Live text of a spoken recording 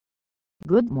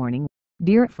Good morning,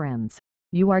 dear friends.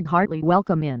 You are heartily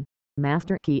welcome in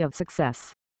Master Key of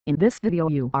Success. In this video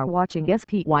you are watching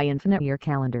SPY Infinite Year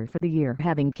Calendar for the year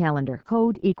having calendar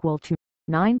code equal to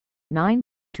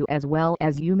 992, as well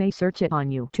as you may search it on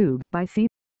YouTube by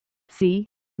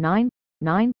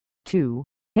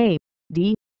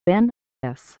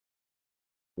CC992ADNS.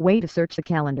 Way to search the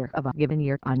calendar of a given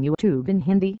year on YouTube in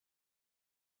Hindi.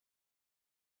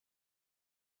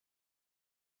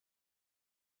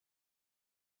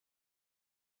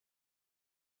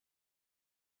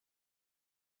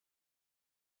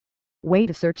 Way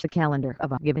to search the calendar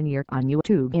of a given year on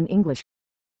YouTube in English.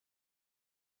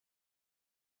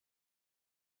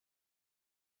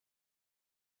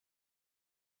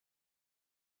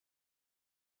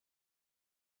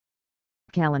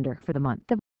 Calendar for the month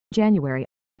of January,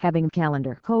 having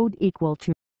calendar code equal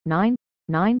to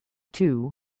 992.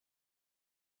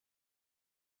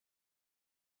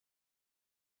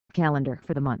 Calendar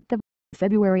for the month of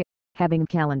February, having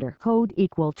calendar code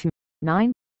equal to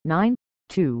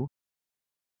 992.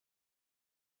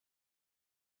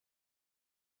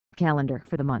 Calendar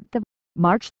for the month of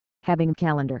March, having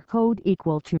calendar code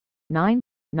equal to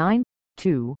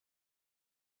 992.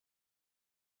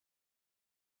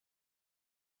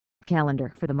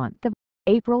 Calendar for the month of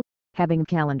April, having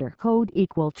calendar code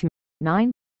equal to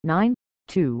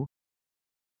 992.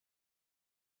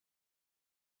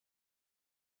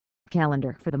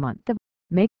 Calendar for the month of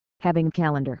May, having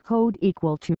calendar code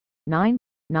equal to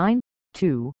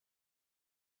 992.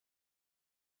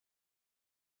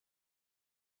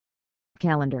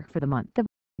 Calendar for the month of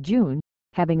June,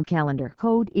 having calendar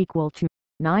code equal to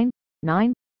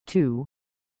 992.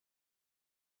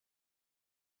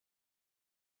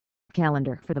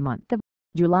 Calendar for the month of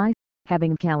July,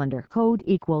 having calendar code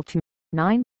equal to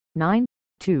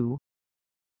 992.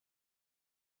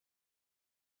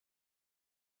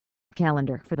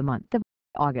 Calendar for the month of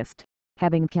August,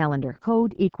 having calendar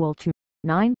code equal to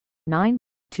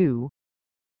 992.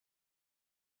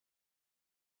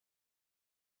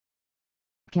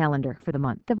 Calendar for the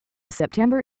month of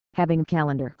September, having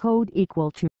calendar code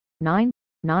equal to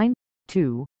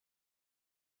 992.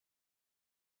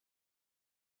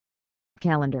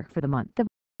 Calendar for the month of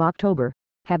October,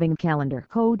 having calendar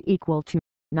code equal to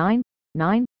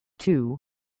 992.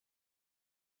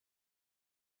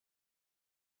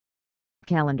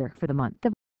 Calendar for the month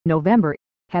of November,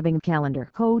 having calendar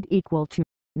code equal to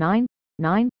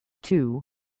 992.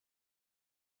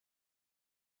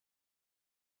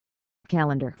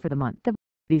 Calendar for the month of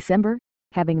December,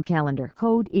 having calendar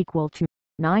code equal to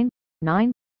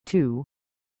 992.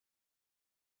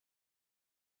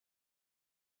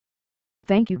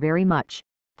 Thank you very much.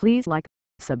 Please like,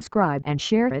 subscribe and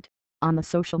share it on the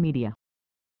social media.